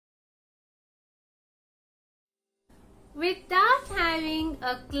Without having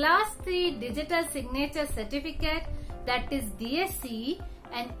a Class 3 Digital Signature Certificate, that is DSC,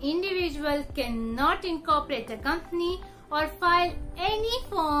 an individual cannot incorporate a company or file any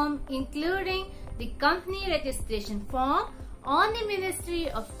form including the company registration form on the Ministry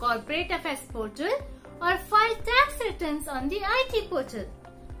of Corporate Affairs portal or file tax returns on the IT portal.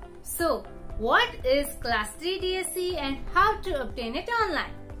 So, what is Class 3 DSC and how to obtain it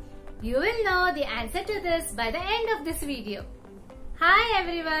online? You will know the answer to this by the end of this video. Hi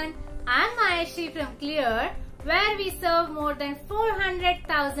everyone, I am Mayashri from Clear, where we serve more than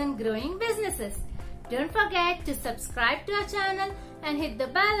 400,000 growing businesses. Don't forget to subscribe to our channel and hit the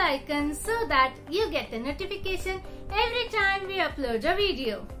bell icon so that you get a notification every time we upload a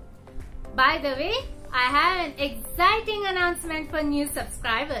video. By the way, I have an exciting announcement for new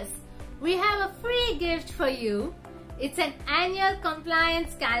subscribers. We have a free gift for you. It's an annual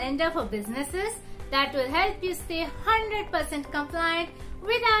compliance calendar for businesses that will help you stay 100% compliant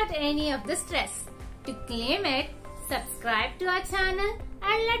without any of the stress. To claim it, subscribe to our channel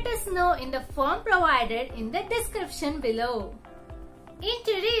and let us know in the form provided in the description below. In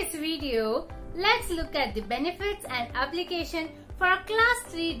today's video, let's look at the benefits and application for a Class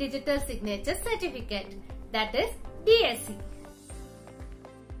 3 Digital Signature Certificate, that is DSC.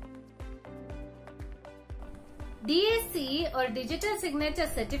 DSC or Digital Signature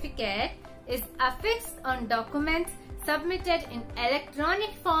Certificate is affixed on documents submitted in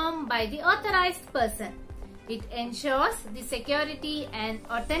electronic form by the authorized person. It ensures the security and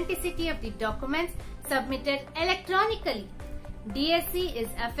authenticity of the documents submitted electronically. DSC is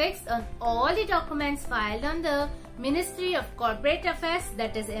affixed on all the documents filed on the Ministry of Corporate Affairs,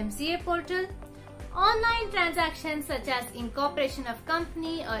 that is MCA portal. Online transactions such as incorporation of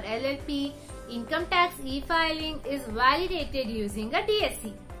company or LLP, income tax e-filing is validated using a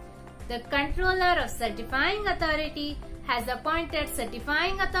DSC. The Controller of Certifying Authority has appointed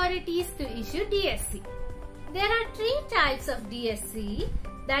certifying authorities to issue DSC. There are three types of DSC,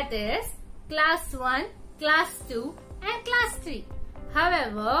 that is Class 1, Class 2 and Class 3.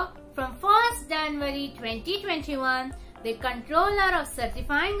 However, from 1st January 2021, the Controller of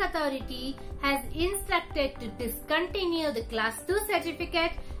Certifying Authority has instructed to discontinue the Class 2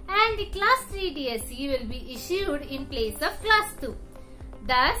 certificate and the Class 3 DSC will be issued in place of Class 2.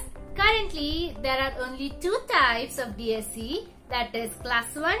 Thus, currently there are only two types of DSC, that is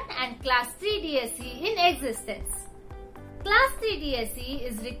Class 1 and Class 3 DSC in existence. Class 3 DSC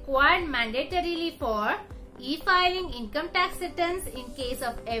is required mandatorily for e-filing income tax returns in case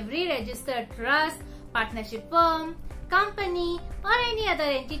of every registered trust, partnership firm, company or any other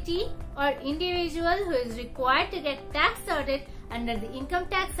entity or individual who is required to get tax audit under the Income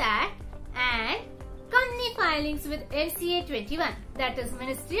Tax Act, and company filings with MCA 21, that is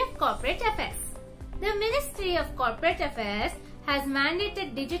Ministry of Corporate Affairs. The Ministry of Corporate Affairs has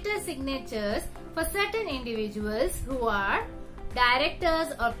mandated digital signatures for certain individuals who are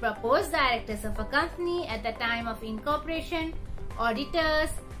directors or proposed directors of a company at the time of incorporation, auditors,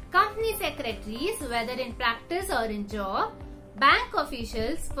 company secretaries whether in practice or in job, bank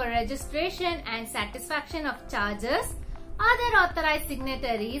officials for registration and satisfaction of charges, other authorized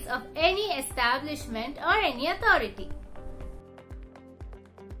signatories of any establishment or any authority.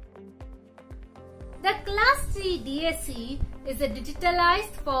 The Class 3 DSC is a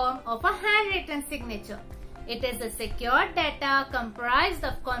digitalized form of a handwritten signature. It is a secure data comprised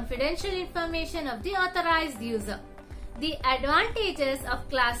of confidential information of the authorized user. The advantages of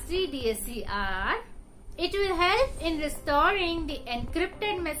Class 3 DSC are: it will help in restoring the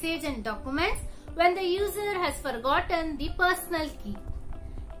encrypted message and documents when the user has forgotten the personal key.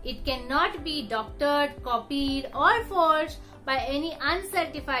 It cannot be doctored, copied or forged by any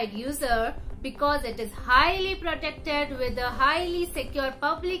uncertified user because it is highly protected with a highly secure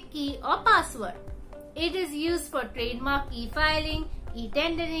public key or password. It is used for trademark e-filing,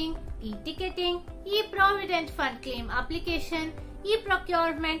 e-tendering, e-ticketing, e-provident fund claim application,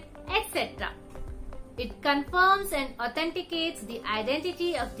 e-procurement, etc. It confirms and authenticates the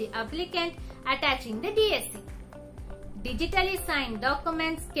identity of the applicant attaching the DSC. Digitally signed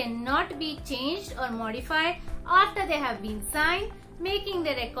documents cannot be changed or modified after they have been signed, making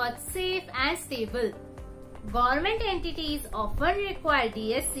the records safe and stable. Government entities often require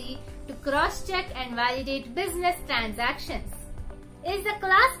DSC to cross-check and validate business transactions. Is the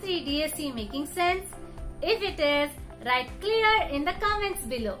Class 3 DSC making sense? If it is, write clear in the comments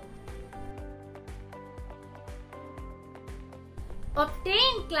below.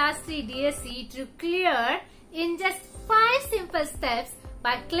 Obtain Class 3 DSC through Clear in just 5 simple steps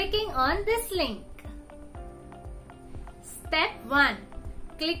by clicking on this link. Step 1.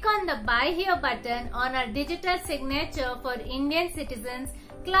 click on the Buy Here button on our digital signature for Indian citizens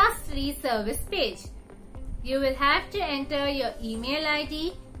Class 3 service page. You will have to enter your email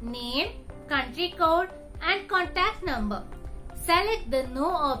ID, name, country code and contact number. Select the No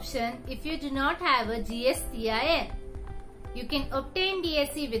option if you do not have a GSTIN. You can obtain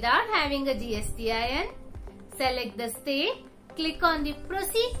DSC without having a GSTIN. Select the state, click on the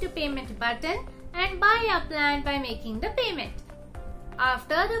Proceed to Payment button and buy your plan by making the payment.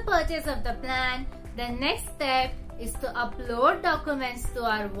 After the purchase of the plan, the next step is to upload documents to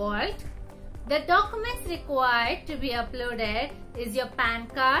our vault. The documents required to be uploaded is your PAN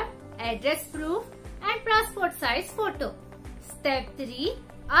card, address proof and passport size photo. Step 3.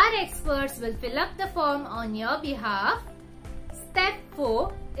 Our experts will fill up the form on your behalf. Step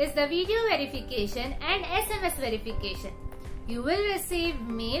 4 is the video verification and SMS verification. You will receive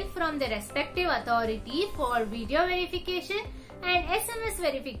mail from the respective authority for video verification and SMS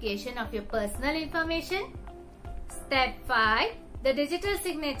verification of your personal information. Step 5. The digital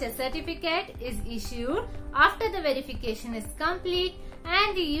signature certificate is issued after the verification is complete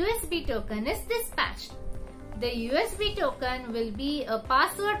and the USB token is dispatched. The USB token will be a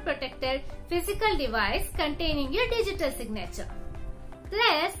password protected physical device containing your digital signature.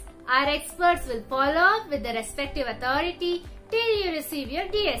 Plus, our experts will follow up with the respective authority till you receive your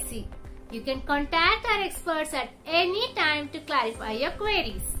DSC. You can contact our experts at any time to clarify your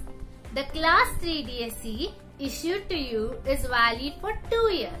queries. The Class 3 DSC issued to you is valid for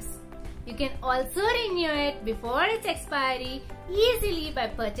 2 years. You can also renew it before its expiry easily by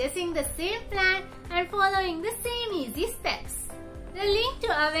purchasing the same plan and following the same easy steps. The link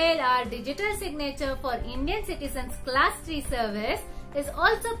to avail our digital signature for Indian citizens Class 3 service is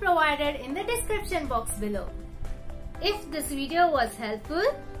also provided in the description box below. If this video was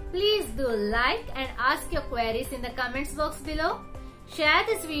helpful, please do like and ask your queries in the comments box below. Share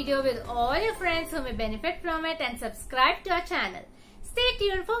this video with all your friends who may benefit from it and subscribe to our channel. Stay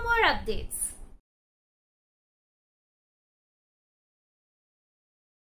tuned for more updates.